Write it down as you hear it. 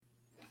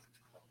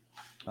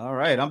All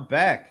right, I'm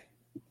back.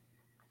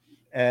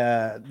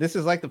 This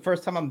is like the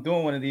first time I'm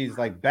doing one of these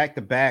like back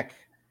to back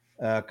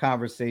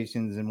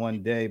conversations in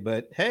one day.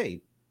 But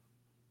hey,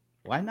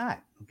 why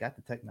not? We got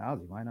the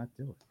technology. Why not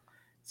do it?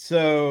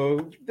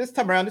 So this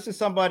time around, this is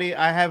somebody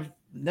I have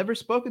never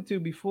spoken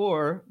to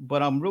before,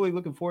 but I'm really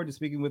looking forward to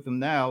speaking with him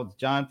now. It's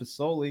John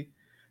Fasoli,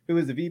 who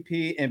is the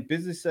VP and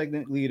business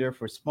segment leader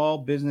for small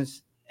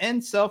business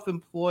and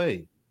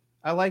self-employed.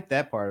 I like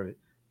that part of it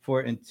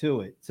for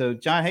Intuit. So,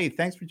 John, hey,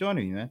 thanks for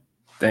joining me, man.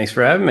 Thanks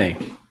for having me.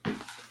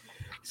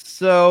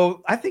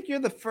 So I think you're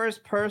the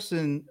first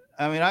person.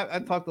 I mean, I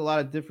talked to a lot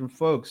of different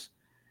folks,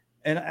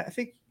 and I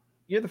think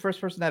you're the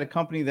first person at a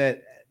company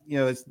that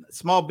it's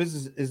small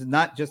business is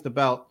not just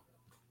about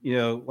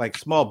like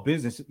small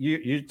business.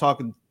 You're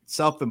talking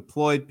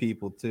self-employed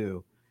people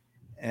too,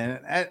 and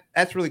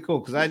that's really cool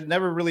because I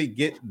never really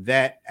get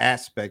that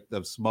aspect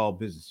of small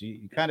business.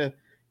 You kind of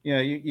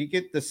you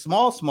get the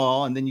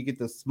small, and then you get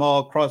the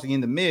small crossing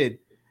into mid,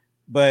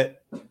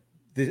 but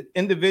the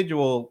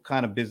individual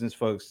kind of business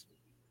folks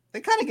they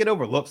kind of get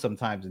overlooked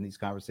sometimes in these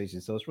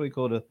conversations. So it's really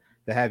cool to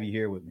have you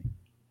here with me.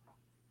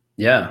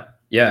 Yeah,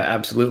 yeah,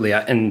 absolutely.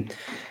 And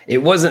it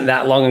wasn't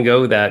that long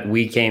ago that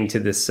we came to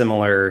this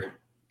similar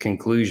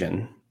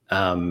conclusion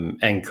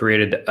and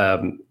created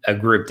a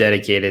group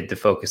dedicated to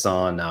focus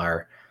on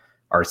our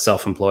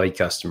self-employed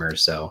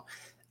customers. So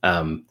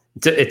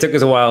it took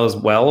us a while as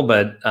well,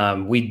 but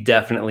we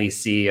definitely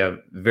see a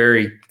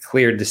very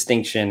clear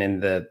distinction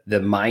in the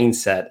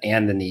mindset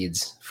and the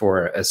needs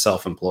for a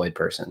self-employed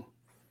person.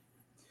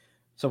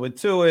 So with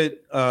Intuit,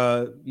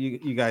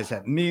 you guys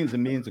have millions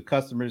and millions of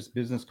customers,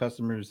 business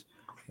customers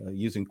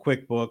using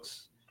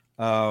QuickBooks.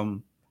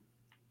 Um,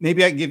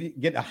 Maybe I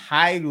get a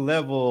high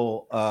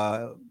level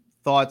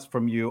thoughts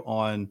from you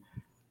on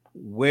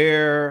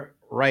where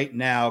right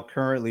now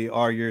currently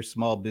are your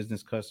small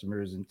business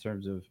customers in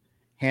terms of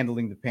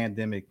handling the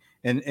pandemic,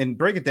 and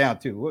break it down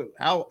too.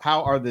 How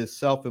are the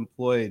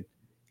self-employed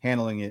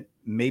handling it?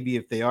 Maybe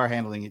if they are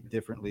handling it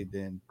differently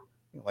than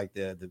like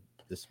the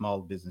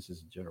small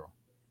businesses in general.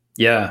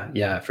 Yeah,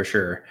 yeah, for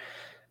sure.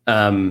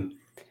 Um,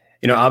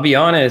 I'll be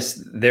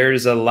honest,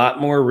 there's a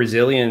lot more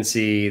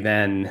resiliency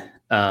than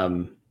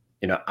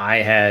I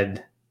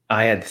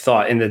had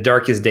thought in the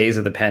darkest days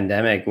of the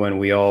pandemic when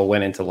we all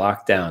went into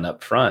lockdown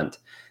up front.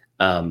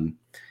 Um,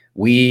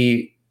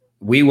 we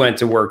we went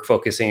to work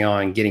focusing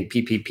on getting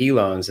PPP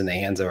loans in the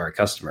hands of our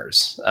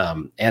customers,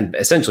 and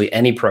essentially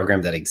any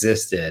program that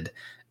existed,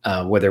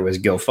 whether it was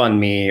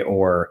GoFundMe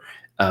or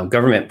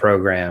government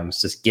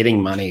programs, just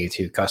getting money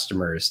to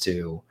customers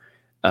to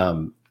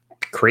um,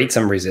 create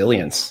some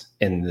resilience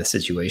in the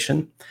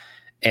situation.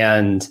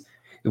 And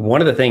one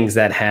of the things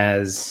that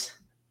has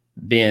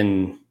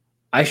been,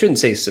 I shouldn't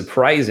say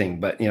surprising,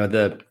 but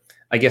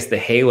I guess the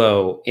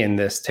halo in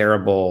this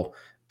terrible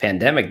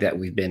pandemic that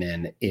we've been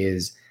in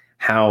is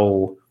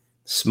how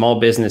small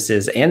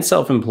businesses and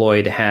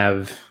self-employed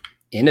have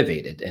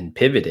innovated and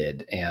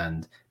pivoted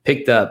and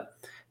picked up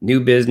new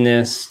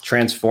business,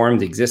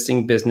 transformed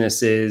existing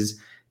businesses,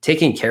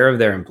 taking care of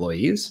their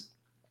employees.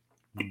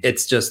 Mm.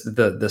 It's just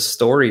the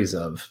stories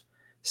of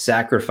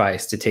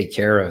sacrifice to take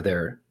care of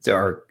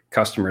our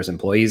customers,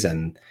 employees,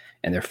 and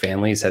their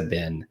families have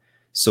been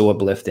so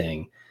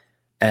uplifting.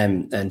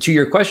 And to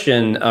your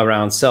question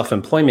around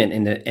self-employment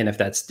and if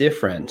that's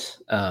different,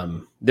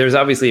 there's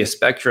obviously a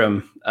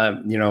spectrum,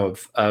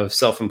 of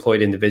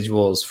self-employed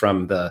individuals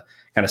from the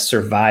kind of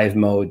survive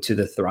mode to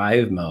the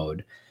thrive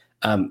mode.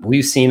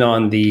 We've seen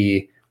on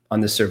the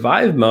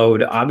survive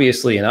mode,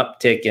 obviously an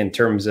uptick in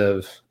terms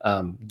of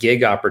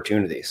gig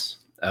opportunities.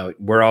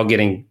 We're all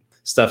getting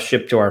stuff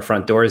shipped to our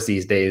front doors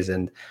these days,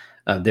 and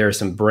there are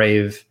some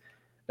brave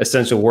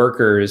essential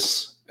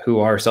workers who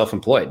are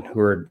self-employed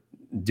who are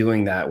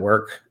doing that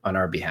work on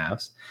our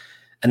behalf.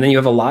 And then you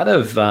have a lot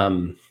of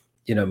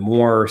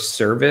more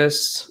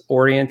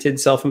service-oriented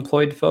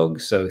self-employed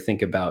folks. So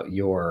think about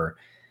your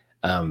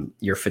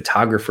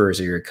photographers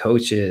or your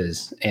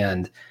coaches,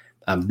 and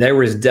there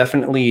was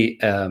definitely,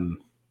 and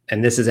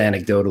this is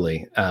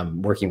anecdotally,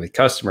 working with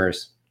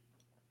customers,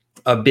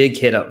 a big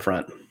hit up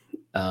front.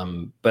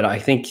 But I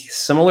think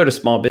similar to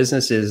small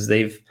businesses,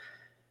 they've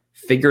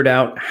figured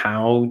out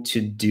how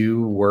to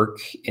do work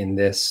in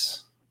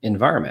this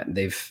environment.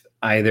 They've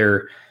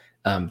either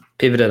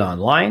pivoted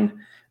online,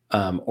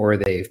 or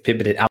they've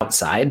pivoted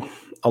outside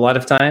a lot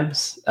of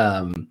times.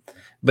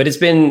 But it's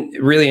been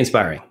really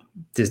inspiring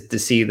to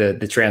see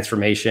the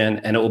transformation.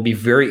 And it will be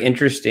very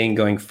interesting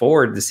going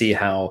forward to see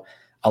how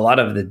a lot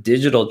of the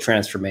digital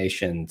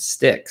transformation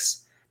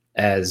sticks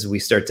as we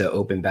start to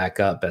open back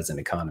up as an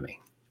economy.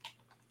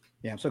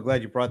 Yeah, I'm so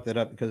glad you brought that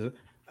up because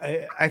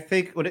I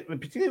think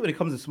particularly when it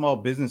comes to small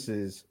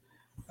businesses,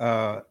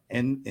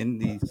 in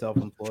the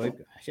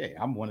self-employed. Hey,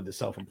 I'm one of the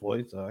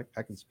self-employed, so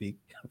I can speak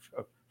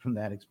from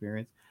that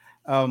experience.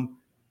 Um,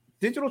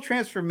 Digital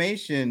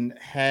transformation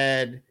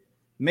had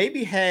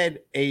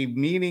a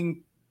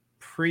meaning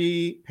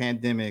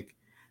pre-pandemic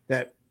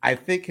that I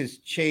think has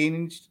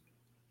changed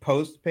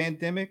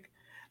post-pandemic.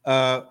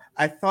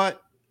 I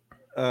thought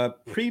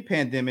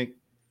pre-pandemic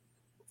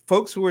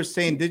folks who are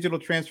saying digital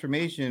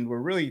transformation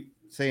were really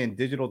saying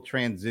digital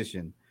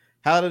transition.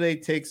 How do they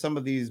take some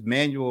of these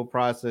manual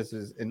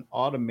processes and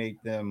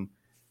automate them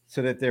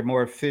so that they're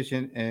more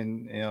efficient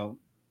and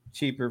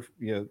cheaper,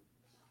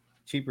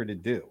 cheaper to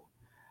do?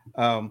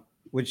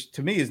 Which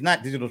to me is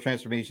not digital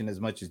transformation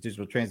as much as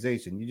digital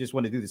translation. You just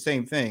want to do the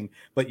same thing,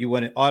 but you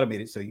want to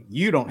automate it so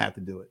you don't have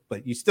to do it,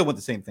 but you still want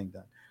the same thing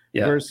done.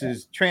 Yeah.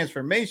 Versus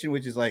transformation,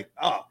 which is like,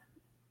 oh,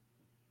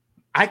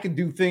 I could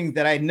do things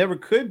that I never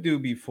could do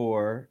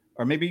before,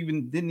 or maybe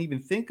even didn't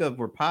even think of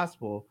were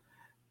possible.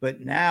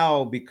 But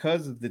now,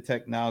 because of the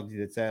technology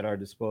that's at our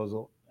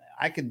disposal,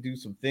 I can do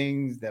some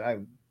things that I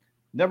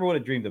never would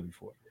have dreamed of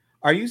before.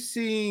 Are you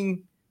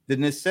seeing the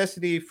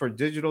necessity for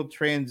digital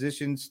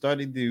transition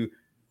starting to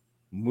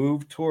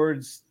move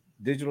towards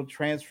digital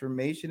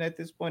transformation at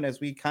this point as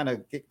we kind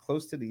of get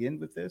close to the end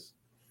with this?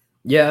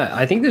 Yeah,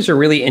 I think there's a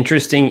really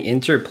interesting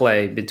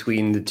interplay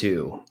between the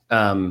two.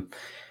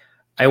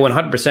 I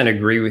 100%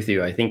 agree with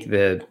you. I think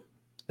the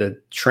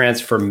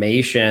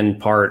transformation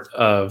part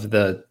of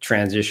the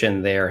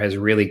transition there has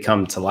really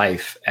come to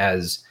life,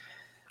 as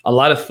a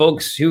lot of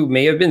folks who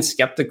may have been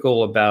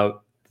skeptical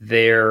about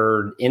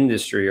their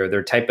industry or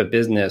their type of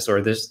business,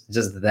 or this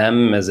just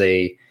them as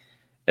a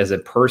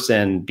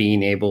person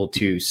being able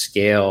to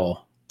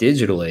scale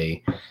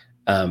digitally,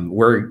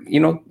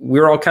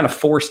 we're all kind of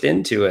forced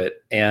into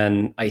it.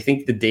 And I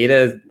think the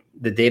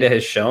data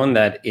has shown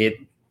that it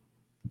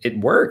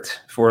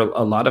worked for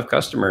a lot of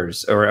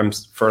customers, or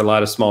for a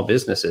lot of small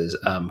businesses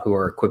who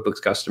are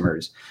QuickBooks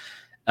customers.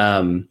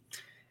 And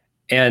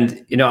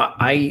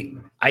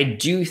I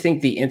do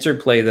think the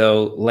interplay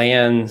though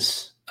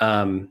lands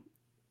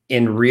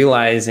in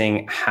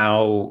realizing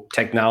how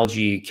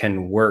technology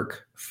can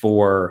work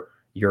for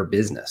your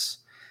business.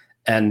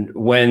 And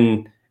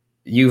when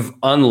you've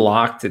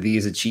unlocked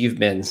these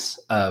achievements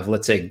of,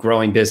 let's say,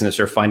 growing business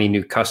or finding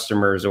new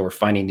customers or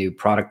finding new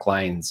product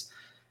lines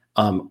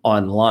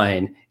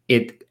online,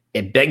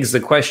 it begs the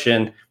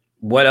question,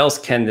 what else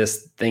can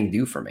this thing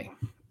do for me?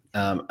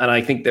 And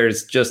I think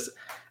there's just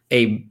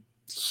a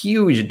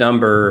huge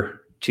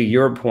number, to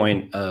your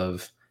point,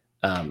 of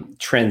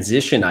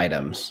transition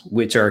items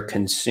which are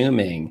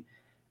consuming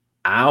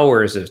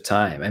hours of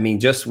time. I mean,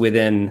 just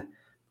within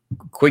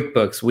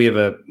QuickBooks, we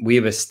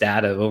have a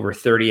stat of over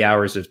 30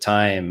 hours of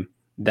time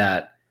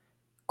that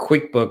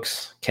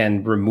QuickBooks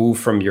can remove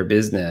from your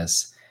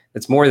business.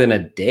 That's more than a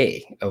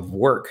day of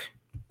work.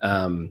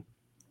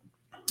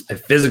 A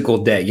physical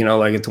day,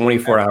 like a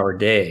 24-hour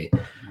day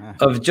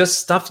of just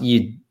stuff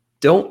you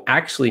don't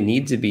actually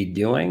need to be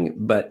doing.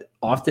 But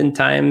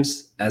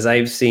oftentimes, as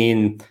I've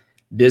seen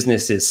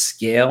businesses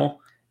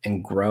scale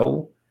and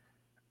grow,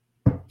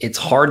 it's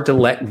hard to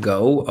let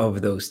go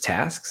of those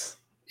tasks.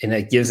 And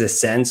it gives a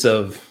sense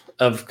of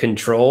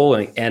control.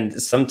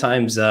 And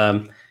sometimes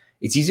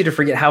it's easy to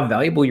forget how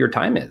valuable your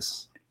time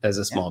is as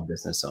a small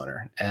business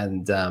owner.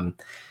 And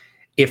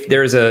if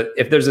there's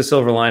a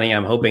silver lining,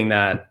 I'm hoping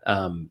that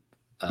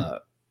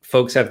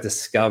folks have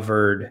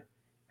discovered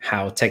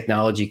how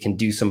technology can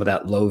do some of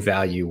that low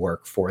value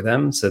work for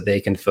them, so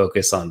they can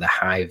focus on the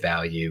high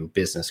value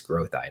business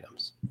growth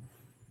items.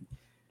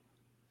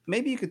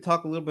 Maybe you could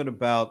talk a little bit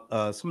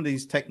about some of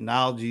these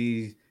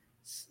technologies,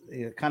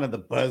 kind of the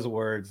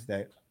buzzwords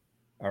that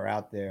are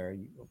out there.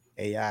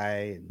 AI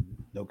and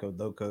no code,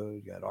 low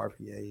code. You got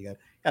RPA. You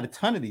got a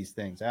ton of these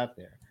things out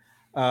there.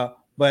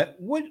 But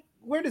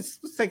let's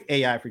take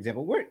AI for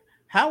example.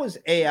 How is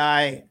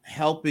AI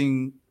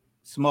helping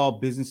small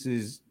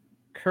businesses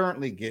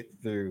currently get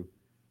through,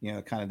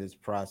 kind of this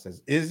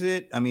process? Is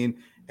it? I mean,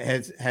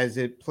 has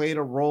it played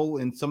a role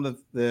in some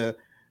of the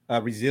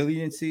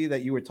resiliency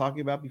that you were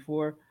talking about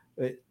before?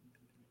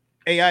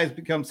 AI has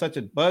become such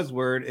a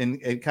buzzword, and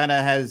it kind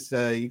of has.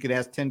 You could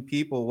ask 10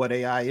 people what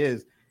AI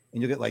is,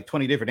 and you'll get like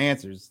 20 different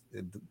answers.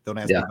 Don't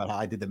ask me about how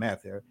I did the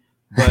math there,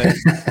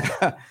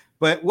 but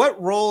but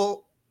what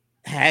role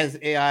has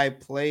AI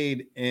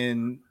played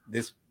in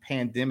this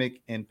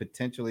pandemic and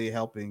potentially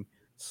helping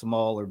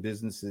smaller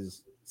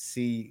businesses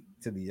see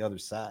to the other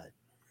side?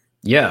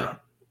 Yeah,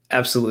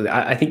 absolutely.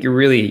 I think you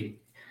really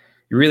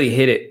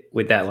hit it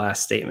with that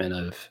last statement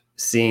of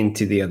seeing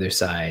to the other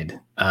side.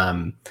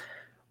 Preface,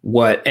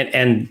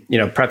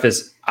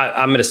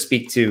 I'm going to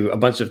speak to a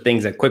bunch of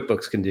things that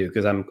QuickBooks can do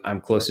because I'm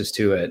closest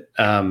to it.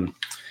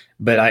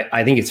 But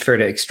I think it's fair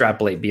to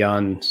extrapolate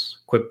beyond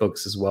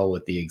QuickBooks as well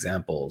with the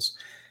examples.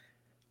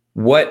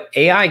 What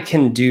AI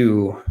can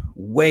do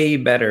way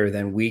better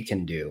than we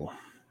can do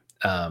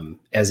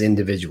as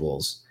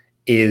individuals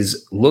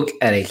is look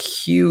at a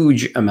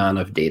huge amount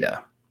of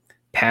data,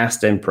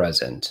 past and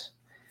present,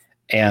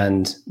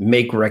 and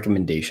make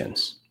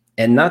recommendations.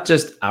 And not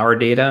just our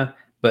data,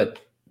 but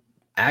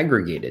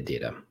aggregated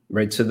data,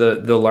 right? So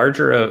the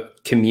larger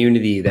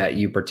community that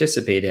you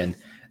participate in,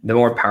 the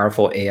more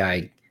powerful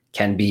AI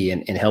can be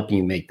in helping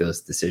you make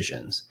those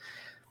decisions.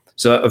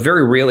 So a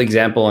very real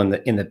example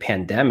in the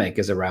pandemic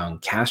is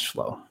around cash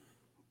flow.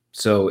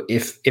 So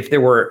if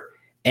there were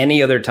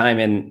any other time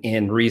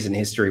in recent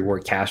history where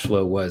cash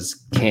flow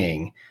was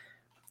king,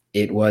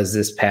 it was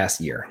this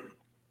past year.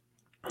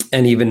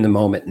 and even the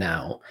moment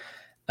now.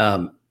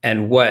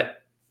 And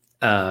what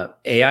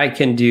AI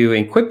can do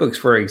in QuickBooks,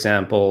 for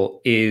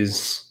example,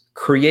 is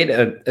create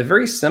a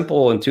very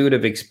simple,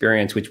 intuitive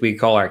experience, which we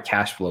call our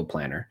cash flow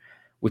planner,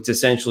 which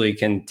essentially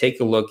can take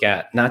a look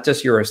at not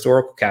just your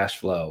historical cash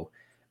flow,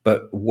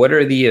 but what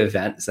are the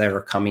events that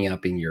are coming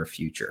up in your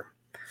future.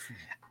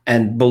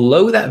 And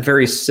below that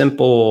very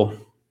simple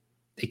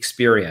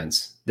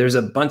experience, there's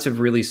a bunch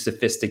of really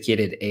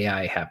sophisticated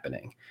AI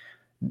happening.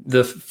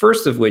 The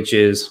first of which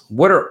is,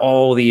 what are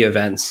all the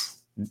events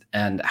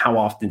and how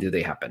often do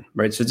they happen,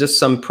 right? So just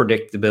some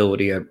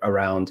predictability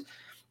around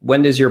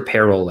when does your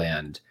payroll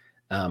land?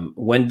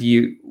 When do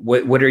you,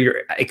 what are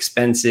your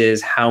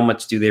expenses? How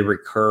much do they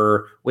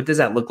recur? What does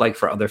that look like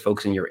for other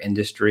folks in your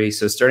industry?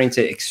 So starting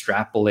to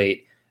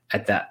extrapolate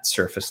at that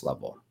surface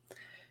level.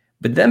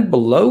 But then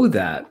below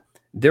that,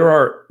 there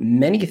are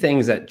many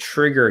things that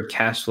trigger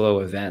cash flow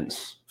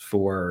events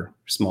for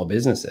small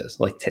businesses,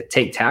 like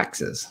take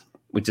taxes,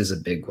 which is a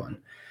big one.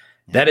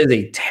 That is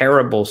a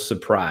terrible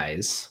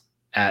surprise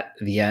at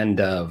the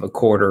end of a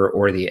quarter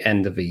or the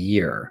end of a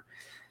year.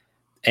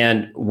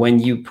 And when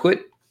you put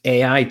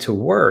AI to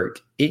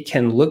work, it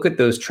can look at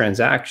those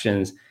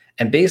transactions,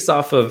 and based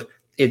off of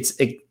its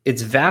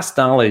vast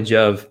knowledge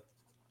of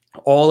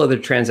all of the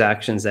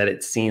transactions that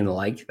it's seen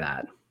like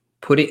that,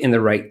 put it in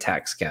the right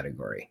tax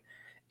category.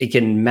 It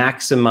can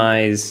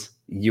maximize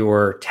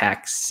your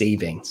tax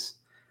savings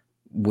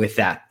with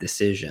that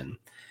decision.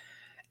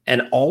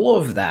 And all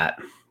of that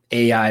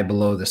AI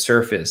below the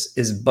surface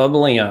is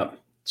bubbling up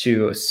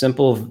to a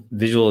simple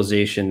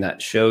visualization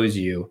that shows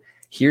you,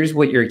 here's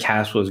what your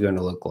cash flow is going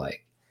to look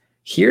like.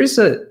 Here's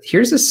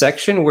a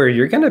section where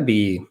you're going to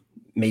be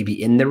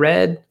maybe in the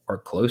red or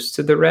close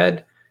to the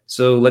red.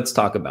 So let's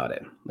talk about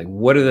it. Like,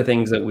 what are the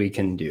things that we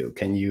can do?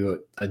 Can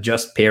you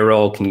adjust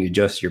payroll? Can you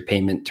adjust your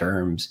payment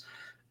terms?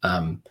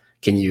 Can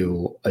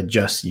you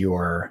adjust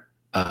your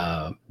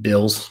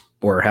bills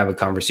or have a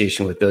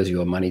conversation with those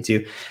you owe money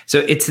to? So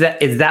it's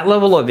that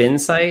level of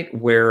insight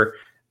where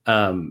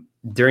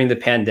during the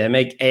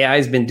pandemic, AI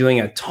has been doing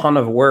a ton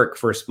of work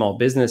for small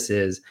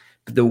businesses,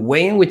 but the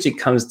way in which it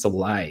comes to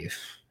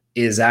life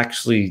is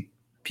actually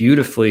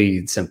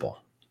beautifully simple.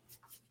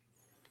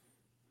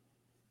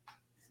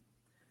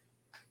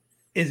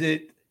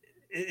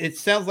 It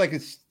sounds like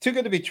it's too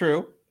good to be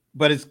true,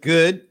 but it's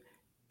good.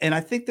 And I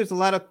think there's a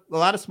lot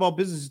of small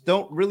businesses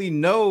don't really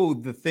know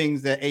the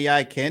things that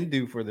AI can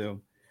do for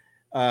them.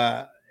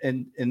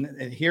 And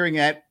hearing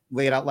that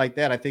laid out like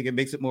that, I think it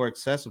makes it more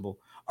accessible.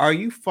 Are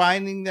you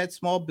finding that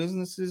small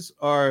businesses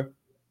are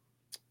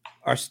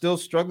still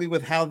struggling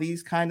with how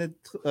these kind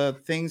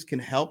of things can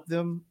help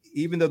them,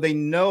 even though they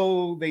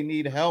know they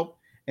need help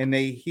and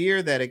they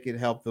hear that it can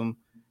help them?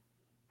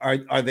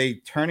 Are they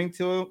turning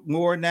to it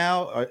more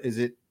now, or is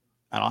it?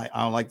 I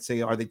don't like to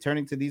say, are they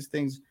turning to these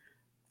things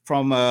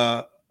from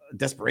a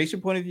desperation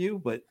point of view,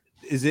 but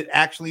is it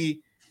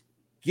actually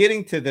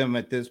getting to them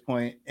at this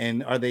point,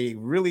 and are they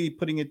really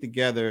putting it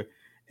together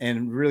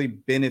and really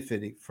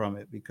benefiting from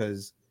it?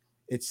 Because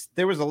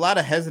there was a lot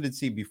of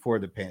hesitancy before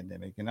the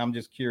pandemic, and I'm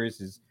just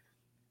curious,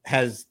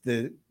 has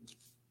the,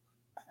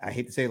 I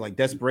hate to say it, like,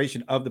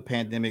 desperation of the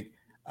pandemic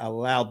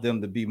allowed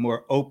them to be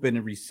more open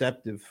and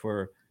receptive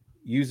for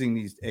using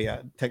these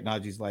AI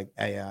technologies like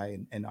AI,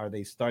 and are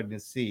they starting to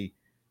see,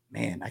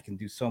 man, I can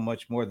do so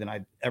much more than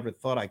I ever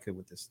thought I could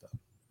with this stuff?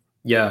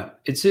 Yeah,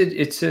 it's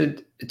a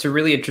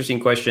really interesting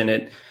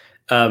question.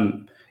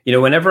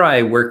 Whenever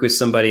I work with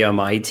somebody on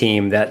my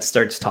team that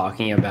starts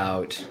talking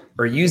about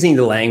or using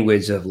the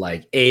language of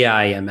like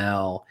AI,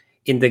 ML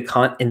in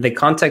the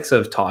context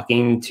of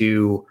talking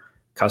to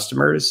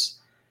customers,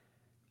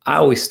 I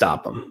always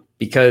stop them,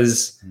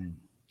 because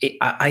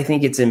I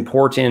think it's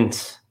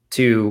important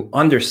to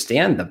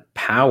understand the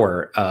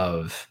power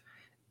of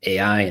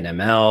AI and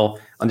ML,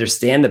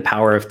 understand the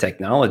power of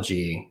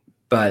technology,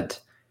 but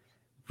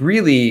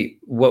really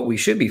what we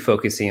should be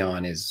focusing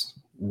on is,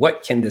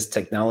 what can this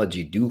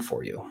technology do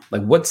for you?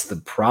 Like, what's the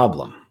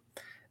problem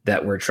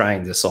that we're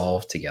trying to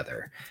solve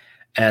together?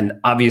 And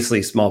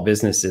obviously small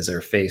businesses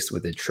are faced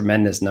with a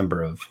tremendous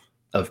number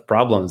of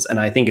problems. And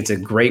I think it's a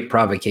great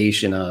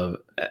provocation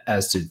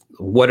as to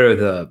what are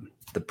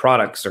the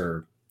products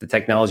or the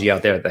technology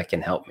out there that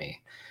can help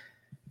me.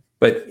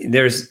 But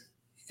there's,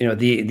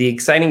 the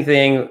exciting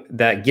thing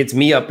that gets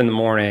me up in the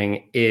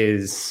morning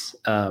is,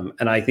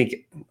 and I think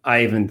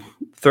I even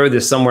throw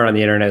this somewhere on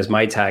the internet as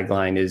my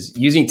tagline, is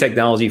using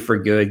technology for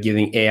good,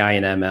 giving AI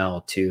and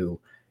ML to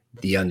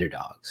the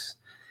underdogs.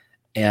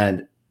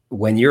 And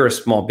when you're a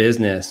small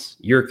business,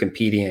 you're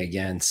competing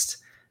against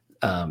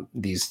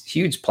these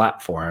huge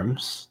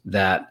platforms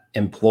that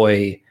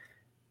employ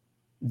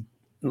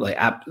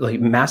like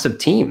massive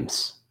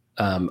teams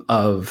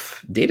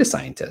of data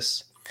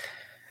scientists.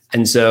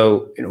 And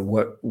so,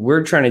 what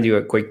we're trying to do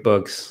at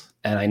QuickBooks,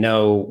 and I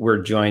know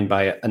we're joined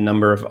by a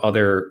number of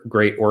other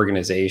great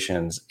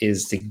organizations,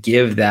 is to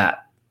give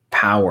that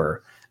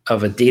power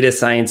of a data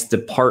science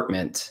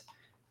department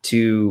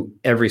to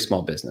every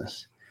small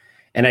business,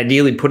 and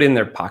ideally put it in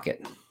their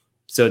pocket.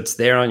 So it's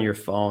there on your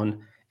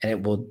phone, and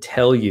it will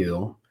tell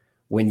you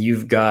when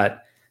you've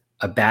got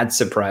a bad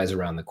surprise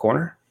around the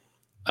corner,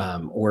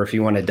 or if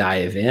you want to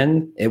dive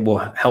in, it will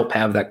help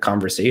have that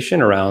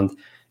conversation around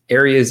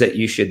areas that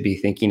you should be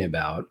thinking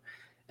about.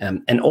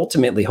 And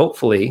ultimately,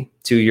 hopefully,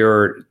 to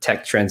your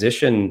tech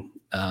transition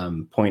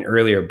point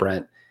earlier,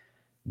 Brent,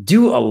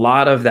 do a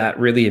lot of that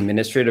really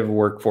administrative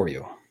work for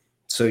you.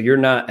 So you're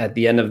not at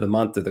the end of the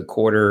month or the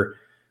quarter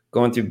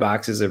going through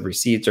boxes of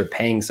receipts or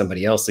paying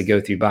somebody else to go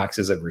through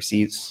boxes of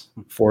receipts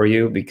for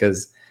you,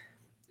 because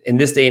in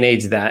this day and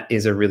age, that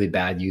is a really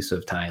bad use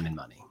of time and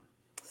money.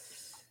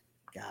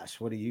 Gosh,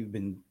 what have you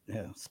been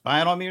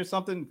spying on me or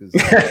something? Because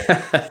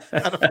I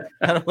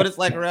don't know what it's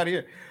like around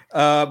here.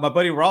 My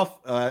buddy Rolf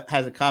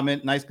has a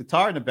comment. Nice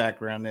guitar in the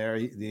background there.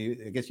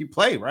 I guess you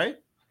play, right?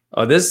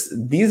 Oh,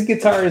 these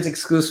guitars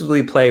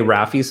exclusively play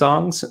Raffi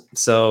songs.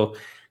 So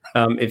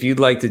if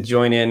you'd like to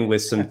join in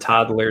with some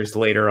toddlers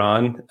later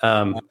on,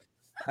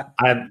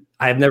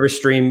 I've never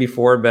streamed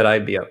before, but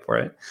I'd be up for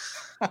it.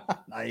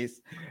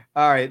 Nice.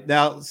 All right.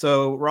 Now,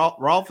 so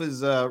Rolf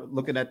is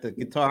looking at the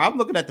guitar. I'm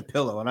looking at the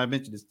pillow, and I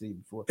mentioned this to you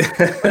before.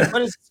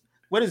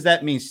 What does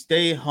that mean?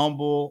 Stay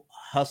humble,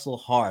 hustle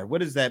hard.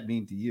 What does that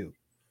mean to you?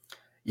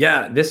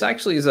 Yeah, this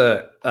actually is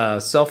a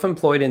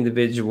self-employed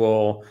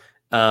individual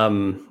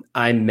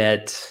I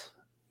met.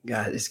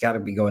 God, it's got to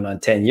be going on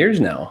 10 years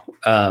now.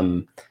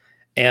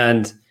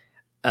 And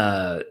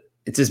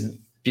it's just,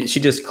 she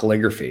does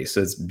calligraphy.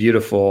 So it's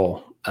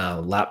beautiful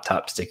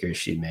laptop stickers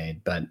she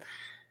made. But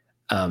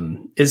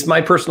it's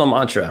my personal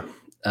mantra.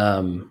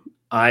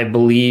 I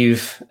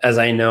believe, as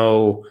I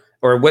know,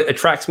 or what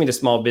attracts me to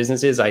small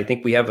businesses, I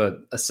think we have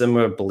a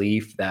similar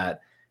belief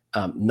that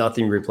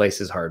nothing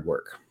replaces hard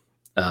work.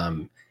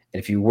 And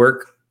if you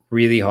work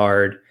really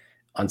hard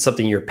on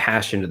something you're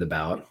passionate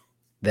about,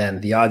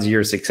 then the odds of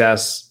your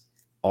success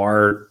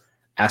are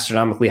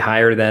astronomically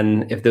higher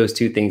than if those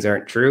two things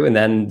aren't true. And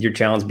then your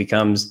challenge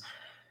becomes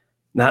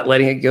not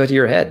letting it go to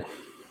your head.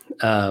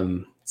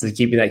 So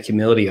keeping that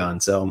humility on.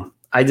 So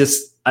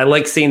I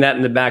like seeing that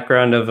in the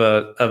background of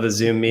a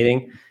Zoom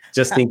meeting,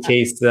 just in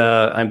case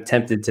I'm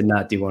tempted to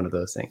not do one of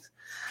those things.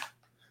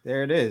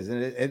 There it is.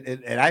 And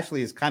it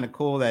actually is kind of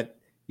cool that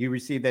you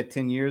received that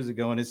 10 years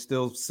ago and it's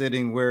still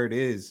sitting where it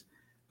is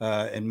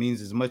and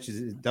means as much as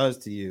it does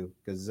to you.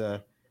 Because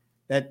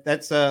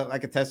that's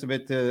like a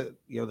testament to,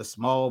 the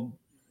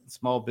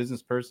small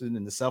business person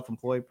and the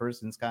self-employed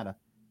person's kind of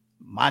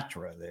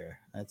mantra there.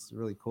 That's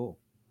really cool.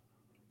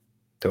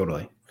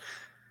 Totally.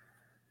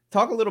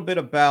 Talk a little bit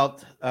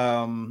about,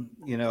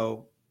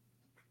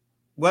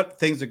 what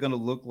things are going to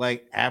look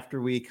like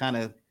after we kind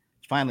of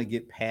finally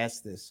get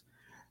past this.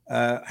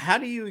 How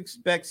do you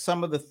expect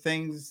some of the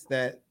things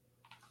that,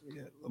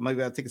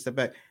 maybe I'll take a step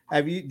back.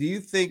 Do you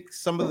think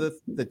some of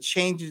the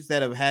changes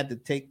that have had to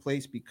take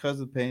place because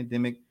of the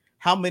pandemic,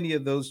 how many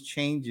of those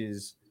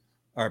changes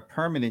are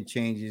permanent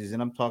changes?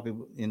 And I'm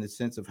talking in the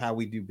sense of how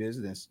we do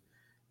business.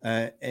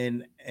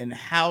 And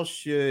how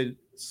should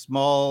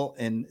small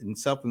and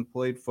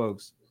self-employed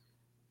folks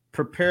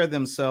prepare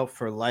themselves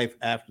for life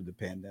after the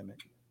pandemic?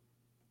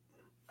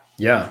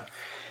 Yeah.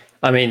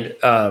 I mean,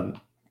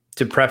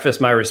 to preface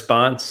my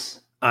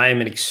response, I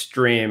am an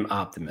extreme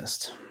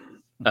optimist.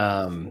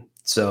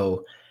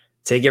 So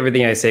take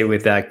everything I say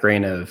with that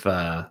grain of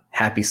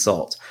happy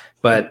salt.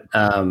 But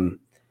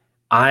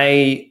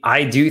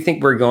I do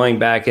think we're going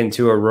back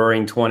into a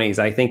roaring 20s.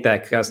 I think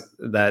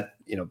that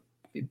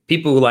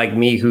people like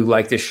me who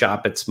like to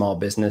shop at small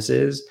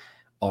businesses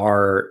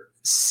are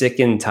sick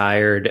and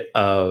tired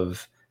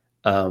of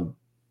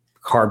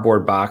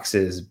cardboard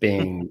boxes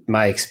being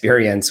my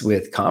experience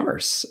with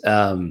commerce.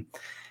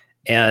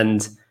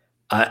 And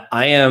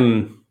I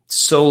am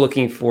so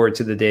looking forward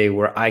to the day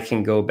where I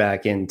can go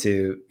back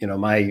into,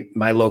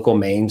 my local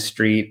Main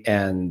Street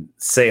and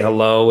say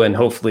hello and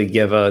hopefully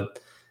give a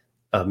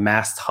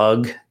masked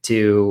hug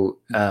to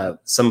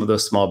some of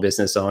those small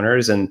business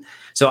owners. And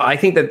so I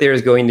think that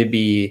there's going to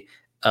be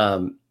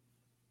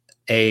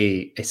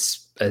a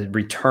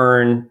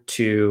return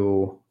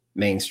to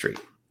Main Street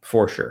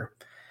for sure.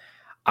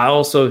 I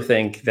also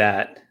think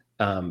that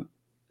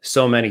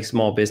so many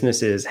small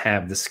businesses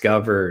have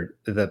discovered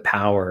the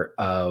power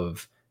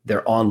of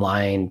their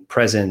online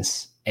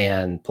presence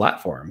and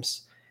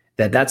platforms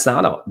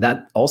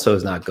that also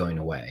is not going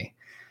away.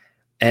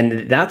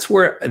 And that's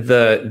where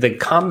the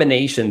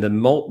combination,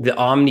 the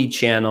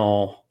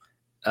omni-channel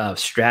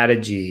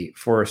strategy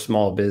for a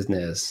small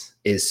business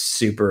is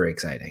super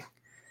exciting,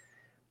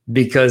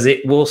 because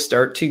it will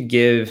start to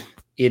give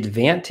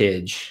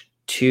advantage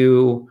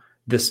to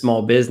the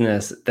small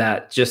business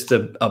that just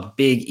a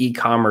big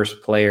e-commerce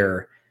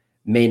player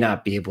may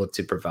not be able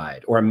to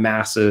provide, or a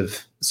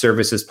massive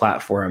services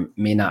platform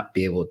may not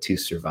be able to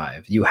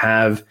survive. You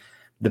have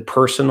the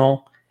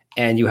personal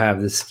and you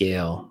have the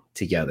scale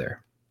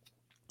together.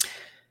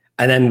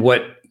 And then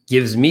what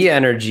gives me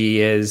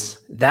energy is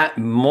that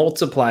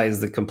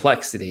multiplies the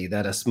complexity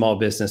that a small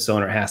business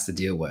owner has to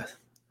deal with,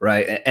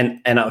 right?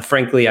 And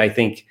frankly, I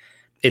think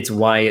it's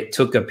why it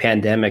took a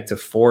pandemic to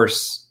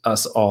force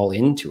us all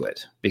into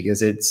it,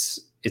 because it's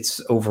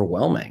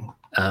overwhelming.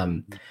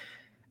 And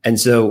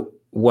so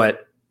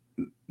what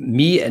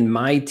me and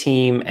my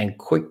team and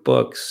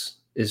QuickBooks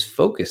is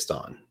focused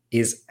on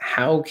is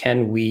how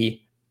can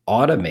we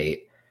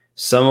automate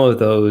some of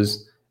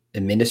those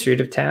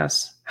administrative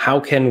tasks? How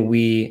can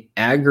we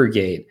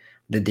aggregate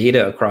the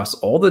data across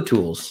all the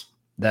tools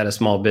that a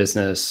small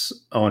business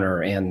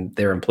owner and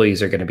their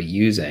employees are going to be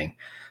using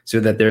so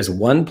that there's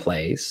one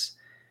place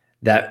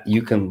that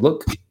you can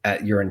look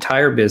at your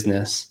entire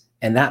business,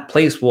 and that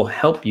place will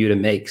help you to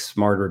make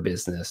smarter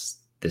business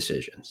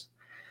decisions.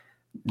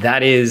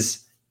 That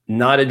is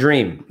not a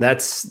dream.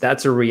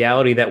 That's a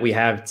reality that we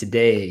have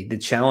today. The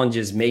challenge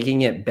is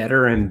making it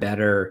better and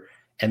better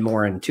and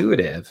more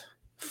intuitive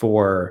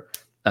for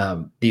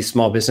these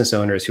small business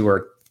owners who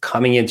are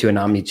coming into an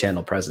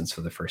omni-channel presence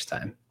for the first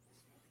time.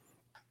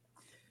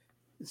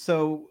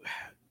 So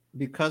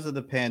because of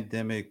the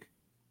pandemic,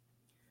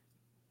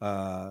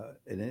 and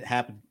it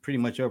happened pretty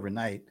much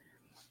overnight,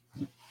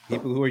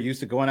 people who are used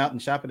to going out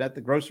and shopping at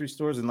the grocery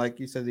stores and, like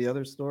you said, the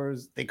other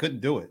stores, they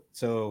couldn't do it.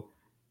 So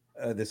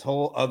this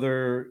whole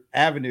other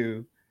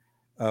avenue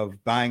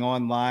of buying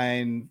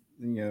online,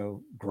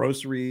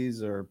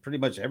 groceries or pretty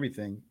much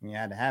everything,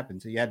 had to happen.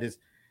 So you had this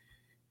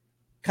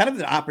kind of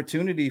the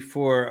opportunity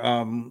for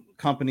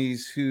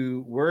companies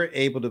who were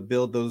able to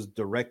build those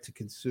direct to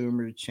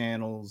consumer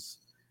channels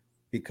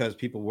because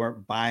people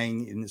weren't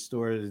buying in the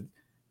stores,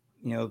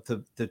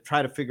 to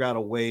try to figure out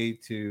a way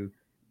to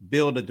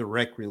build a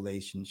direct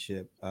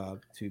relationship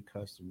to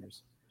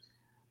customers.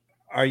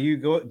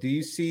 Do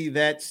you see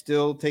that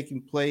still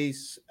taking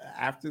place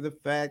after the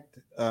fact?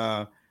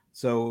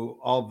 So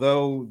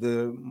although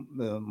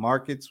the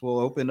markets will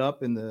open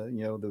up and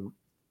the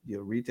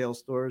retail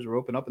stores will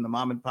open up and the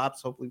mom and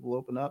pops hopefully will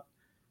open up,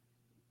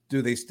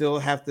 do they still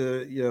have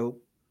to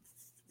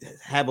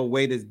have a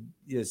way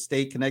to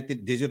stay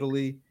connected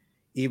digitally,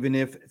 even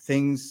if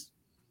things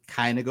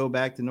kind of go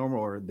back to normal,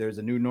 or there's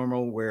a new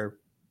normal where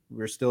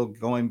we're still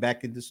going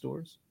back into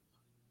stores?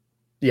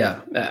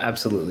 Yeah,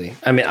 absolutely.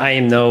 I mean, I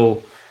am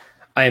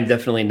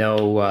definitely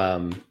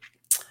no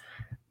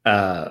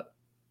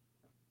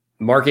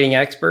marketing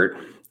expert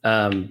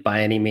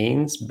by any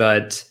means,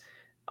 but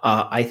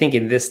I think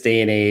in this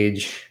day and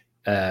age,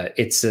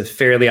 it's a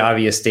fairly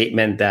obvious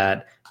statement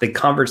that the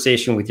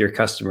conversation with your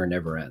customer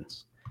never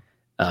ends.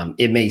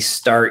 It may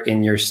start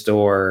in your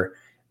store,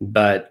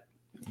 but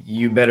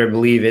you better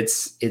believe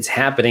it's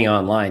happening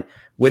online.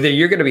 Whether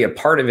you're going to be a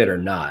part of it or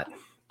not,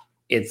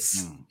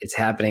 it's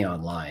happening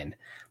online.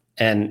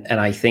 And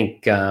I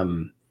think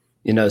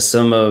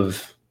some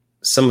of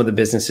the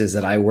businesses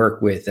that I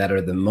work with that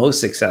are the most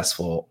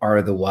successful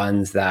are the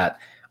ones that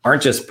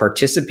aren't just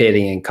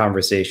participating in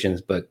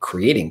conversations, but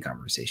creating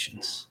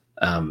conversations.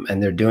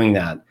 And they're doing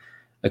that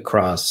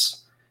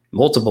across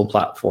multiple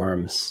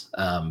platforms,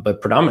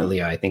 but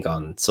predominantly, I think,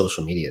 on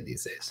social media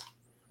these days.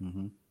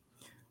 Mm-hmm.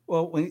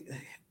 Well,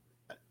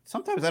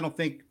 sometimes I don't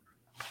think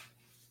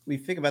we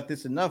think about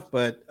this enough,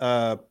 but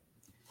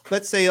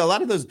let's say a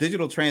lot of those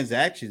digital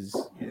transactions,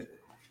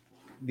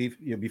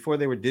 before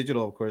they were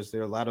digital, of course,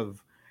 there are a lot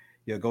of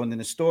going in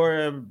the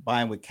store,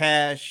 buying with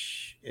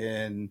cash,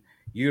 and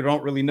you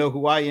don't really know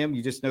who I am.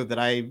 You just know that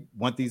I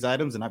want these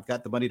items and I've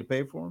got the money to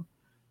pay for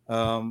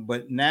them.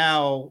 But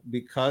now,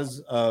 because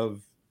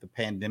of the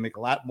pandemic, a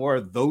lot more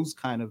of those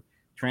kind of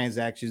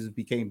transactions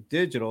became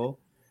digital.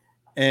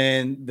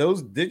 And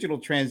those digital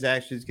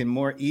transactions can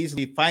more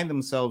easily find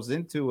themselves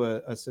into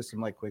a system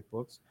like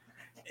QuickBooks.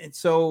 And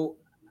so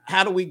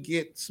how do we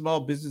get small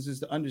businesses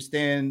to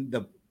understand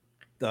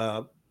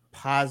the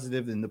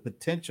positive and the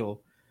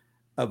potential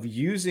of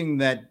using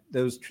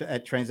those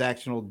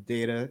transactional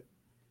data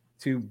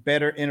to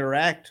better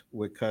interact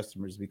with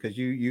customers? Because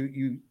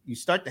you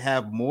start to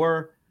have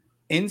more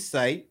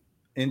insight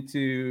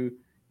into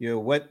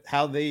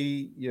how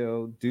they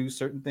do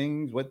certain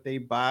things, what they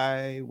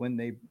buy, when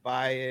they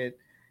buy it,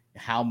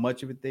 how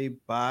much of it they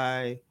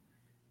buy,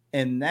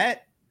 and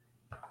that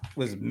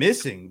was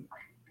missing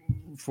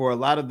for a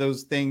lot of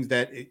those things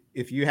that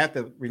if you have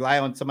to rely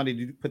on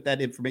somebody to put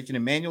that information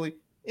in manually,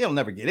 it'll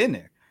never get in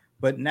there.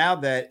 But now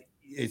that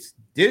it's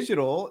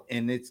digital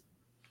and it's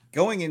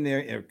going in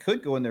there, or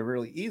could go in there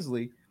really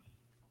easily,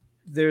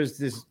 there's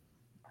this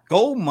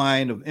gold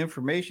mine of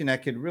information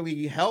that could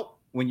really help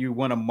when you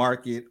want to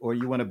market or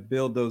you want to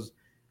build those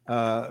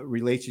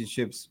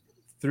relationships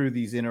through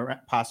these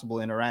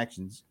possible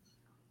interactions.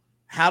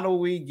 How do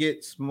we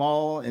get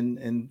small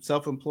and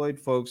self-employed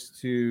folks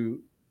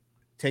to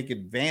take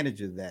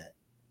advantage of that?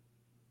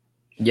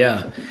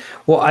 Yeah,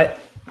 well,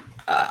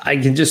 I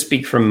can just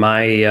speak from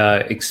my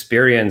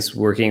experience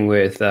working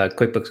with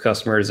QuickBooks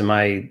customers and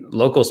my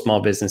local small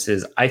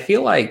businesses. I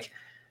feel like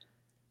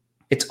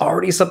it's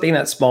already something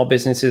that small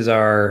businesses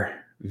are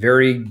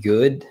very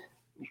good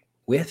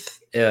with.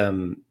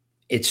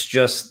 It's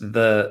just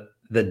the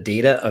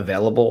data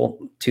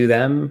available to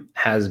them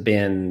has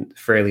been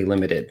fairly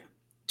limited.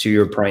 To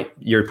your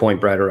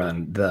point, Brett,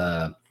 around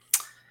the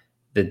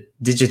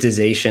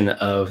digitization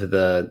of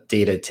the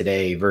data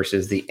today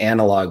versus the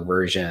analog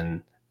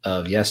version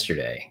of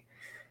yesterday.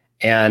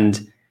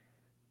 And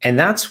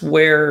that's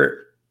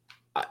where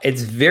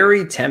it's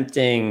very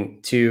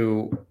tempting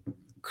to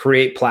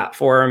create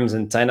platforms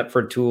and sign up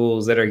for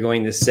tools that are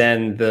going to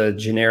send the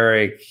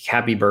generic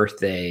happy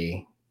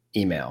birthday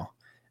email.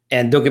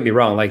 And don't get me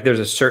wrong, like there's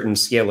a certain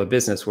scale of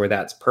business where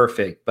that's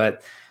perfect.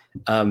 But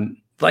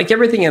like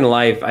everything in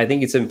life, I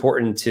think it's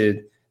important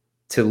to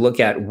look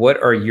at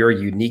what are your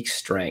unique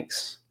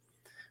strengths,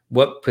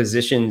 what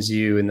positions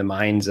you in the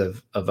minds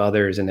of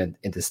others in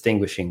a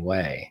distinguishing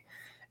way.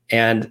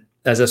 And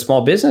as a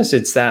small business,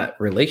 it's that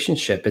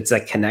relationship, it's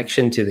that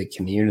connection to the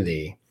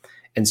community.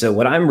 And so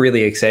what I'm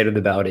really excited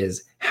about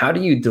is how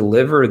do you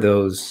deliver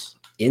those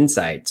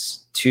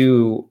insights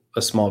to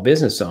a small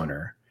business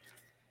owner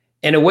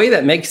in a way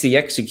that makes the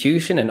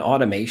execution and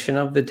automation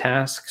of the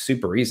task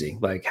super easy,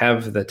 like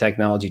have the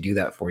technology do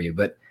that for you.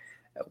 But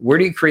where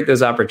do you create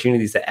those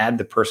opportunities to add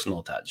the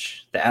personal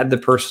touch, to add the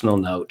personal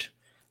note,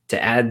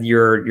 to add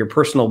your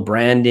personal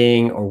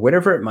branding or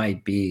whatever it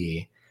might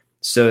be,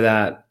 so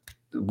that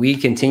we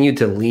continue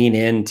to lean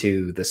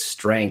into the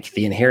strength,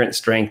 the inherent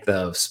strength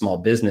of small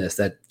business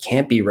that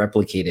can't be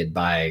replicated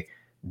by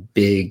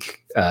big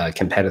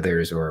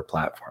competitors or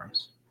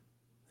platforms.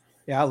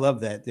 Yeah, I love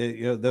that.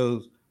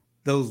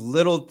 Those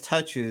little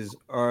touches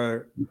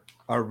are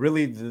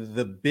really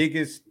the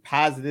biggest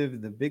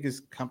positive, the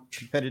biggest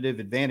competitive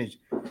advantage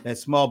that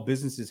small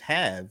businesses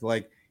have.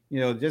 Like,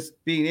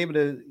 just being able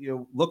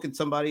to, look at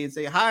somebody and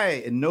say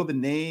hi and know the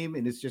name,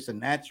 and it's just a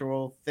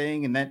natural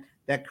thing. And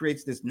that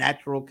creates this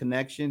natural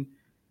connection.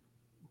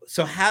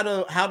 So how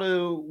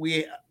do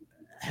we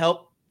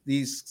help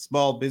these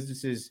small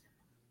businesses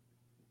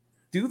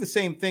do the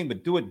same thing,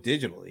 but do it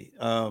digitally,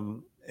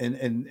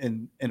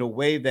 in a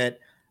way that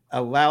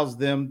allows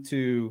them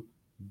to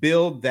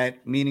build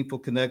that meaningful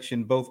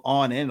connection both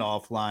on and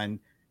offline,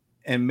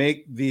 and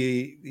make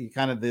the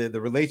kind of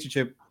the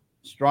relationship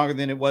stronger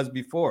than it was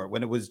before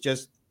when it was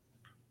just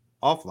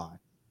offline?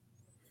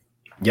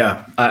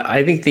 Yeah,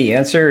 I think the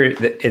answer,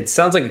 it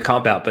sounds like a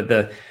cop out, but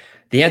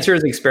the answer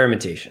is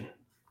experimentation,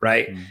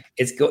 right? Mm-hmm.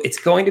 It's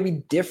going to be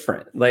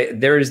different. Like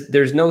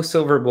there's no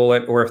silver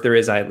bullet, or if there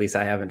is, at least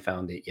I haven't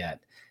found it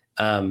yet.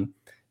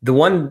 The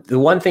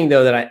one thing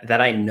though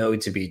that I know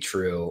to be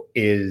true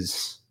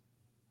is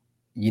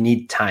you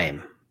need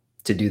time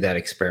to do that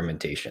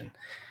experimentation.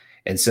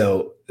 And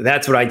so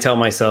that's what I tell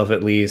myself,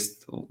 at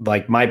least.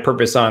 Like my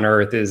purpose on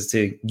earth is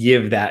to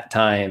give that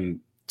time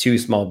to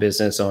small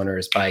business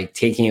owners by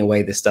taking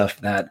away the stuff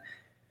that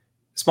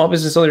small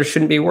business owners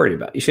shouldn't be worried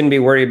about. You shouldn't be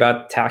worried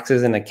about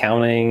taxes and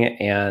accounting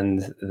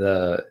and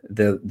the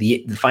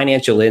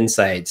financial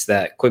insights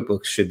that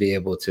QuickBooks should be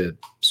able to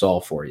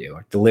solve for you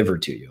or deliver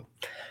to you.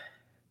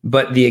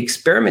 But the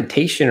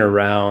experimentation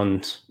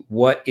around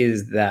what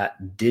is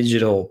that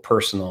digital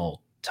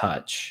personal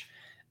touch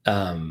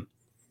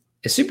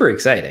is super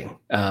exciting.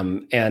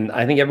 And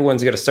I think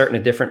everyone's got to start in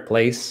a different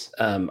place.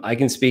 I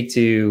can speak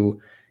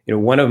to,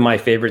 one of my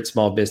favorite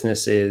small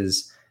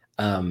businesses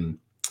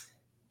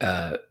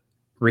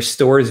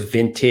restores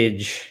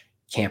vintage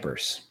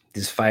campers,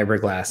 these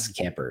fiberglass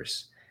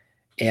campers.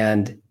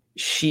 And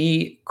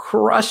she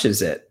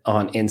crushes it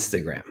on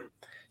Instagram.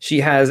 She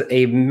has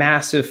a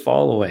massive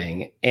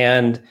following,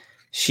 and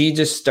she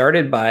just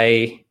started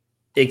by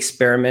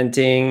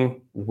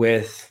experimenting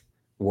with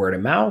word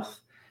of mouth,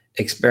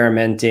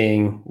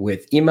 experimenting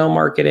with email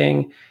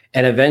marketing,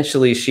 and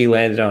eventually she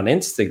landed on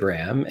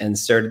Instagram and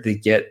started to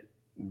get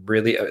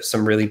really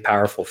some really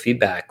powerful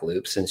feedback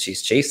loops, and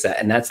she's chased that,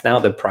 and that's now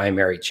the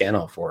primary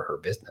channel for her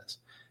business.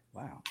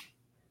 Wow,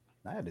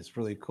 that is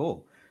really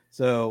cool.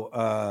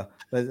 So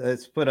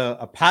let's put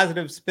a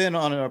positive spin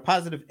on it, or a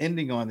positive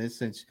ending on this,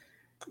 since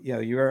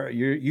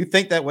you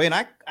think that way, and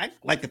I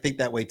like to think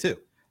that way too.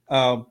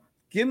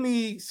 Give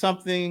me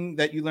something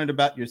that you learned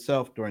about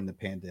yourself during the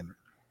pandemic.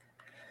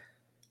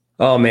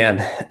 Oh man,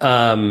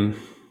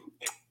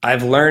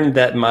 I've learned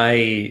that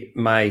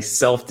my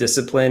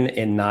self-discipline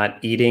in not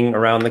eating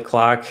around the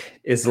clock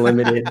is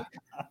limited.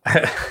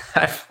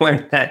 I've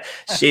learned that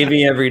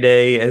shaving every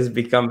day has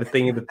become a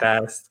thing of the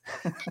past.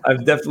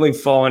 I've definitely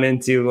fallen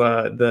into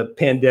the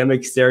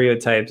pandemic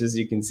stereotypes, as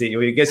you can see.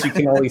 I guess you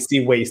can only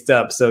see waist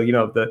up, so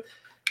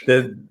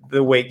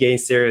the weight gain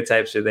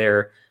stereotypes are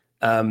there.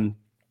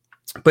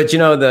 But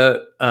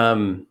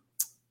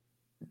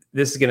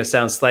this is going to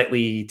sound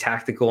slightly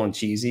tactical and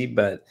cheesy,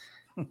 but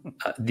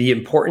the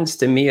importance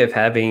to me of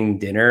having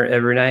dinner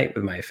every night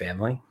with my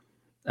family.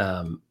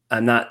 I'm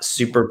not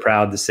super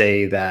proud to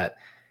say that,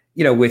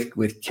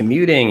 with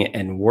commuting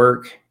and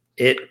work,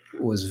 it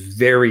was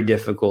very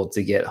difficult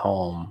to get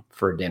home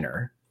for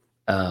dinner,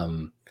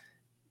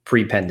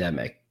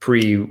 pre-pandemic,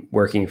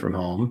 pre-working from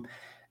home.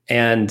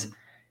 And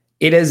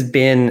it has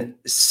been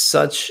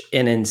such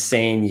an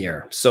insane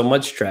year, so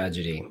much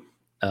tragedy,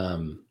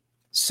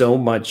 so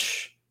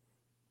much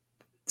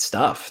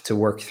stuff to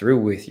work through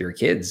with your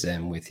kids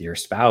and with your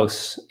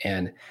spouse.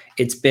 And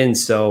it's been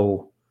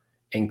so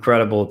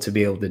incredible to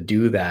be able to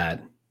do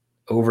that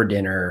over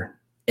dinner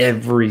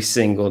every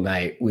single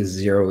night with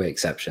zero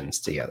exceptions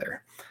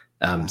together.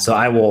 So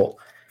I will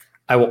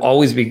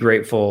always be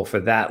grateful for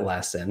that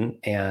lesson.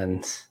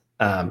 And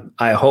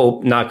I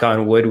hope, knock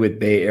on wood, with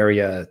Bay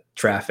Area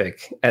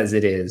traffic as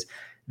it is,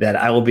 that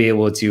I will be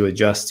able to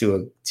adjust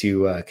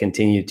to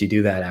continue to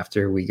do that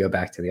after we go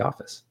back to the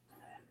office.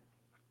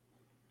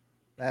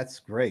 That's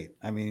great.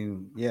 I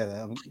mean,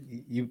 yeah,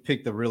 you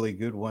picked a really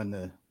good one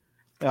to.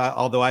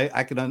 Although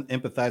I can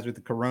empathize with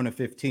the Corona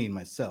 15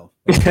 myself.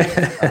 But,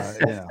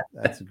 yeah,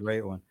 that's a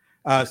great one.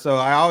 So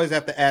I always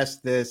have to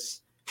ask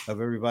this of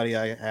everybody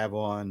I have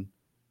on.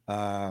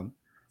 Do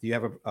you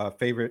have a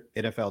favorite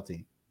NFL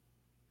team?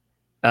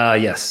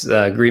 Yes,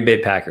 Green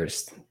Bay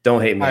Packers.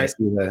 Don't hate me. Right.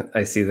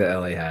 I see the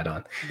LA hat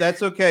on.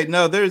 That's okay.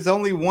 No, there's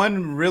only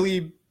one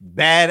really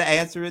bad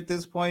answer at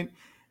this point,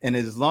 and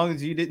as long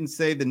as you didn't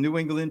say the New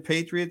England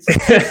Patriots,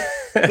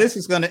 this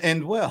is going to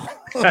end well.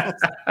 I'm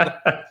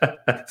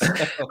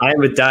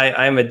a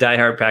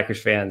diehard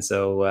Packers fan,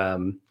 so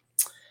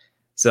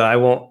I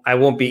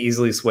won't be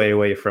easily swayed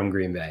away from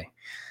Green Bay.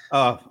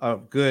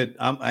 Oh, good.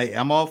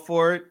 I'm all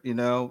for it. You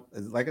know,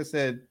 like I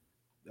said,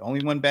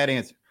 only one bad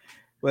answer.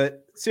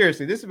 But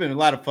seriously, this has been a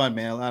lot of fun,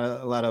 man.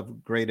 A lot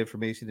of great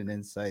information and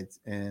insights.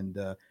 And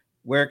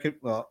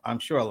I'm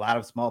sure a lot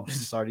of small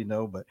businesses already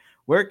know, but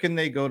where can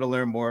they go to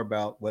learn more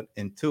about what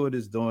Intuit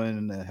is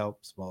doing to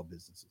help small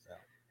businesses out?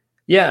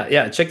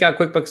 Yeah. Check out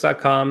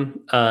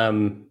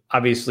QuickBooks.com.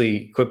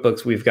 Obviously,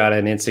 QuickBooks, we've got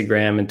an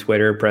Instagram and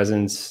Twitter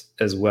presence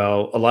as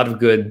well. A lot of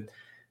good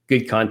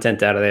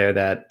content out of there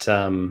that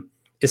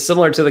is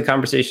similar to the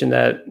conversation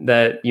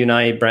that you and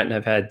I, Brent,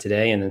 have had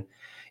today. And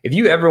if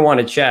you ever want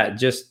to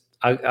chat,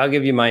 I'll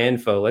give you my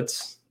info.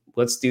 Let's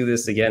do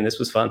this again. This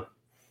was fun.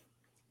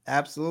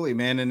 Absolutely,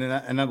 man.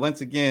 And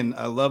once again,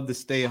 I love to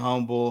stay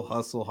humble,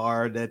 hustle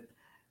hard.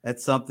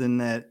 That's something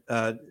that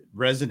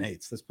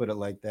resonates. Let's put it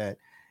like that.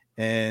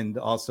 And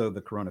also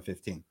the Corona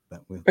 15.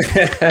 But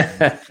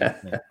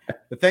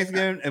thanks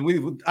again.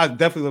 And I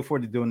definitely look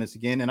forward to doing this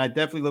again. And I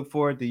definitely look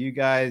forward to you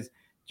guys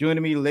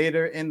joining me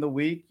later in the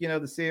week. You know,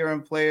 the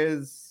CRM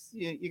players,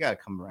 you got to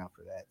come around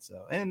for that.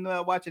 So, and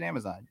watching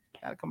Amazon,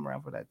 got to come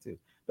around for that too.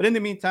 But in the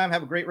meantime,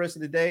 have a great rest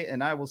of the day,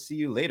 and I will see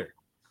you later.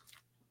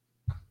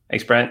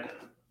 Thanks, Brent.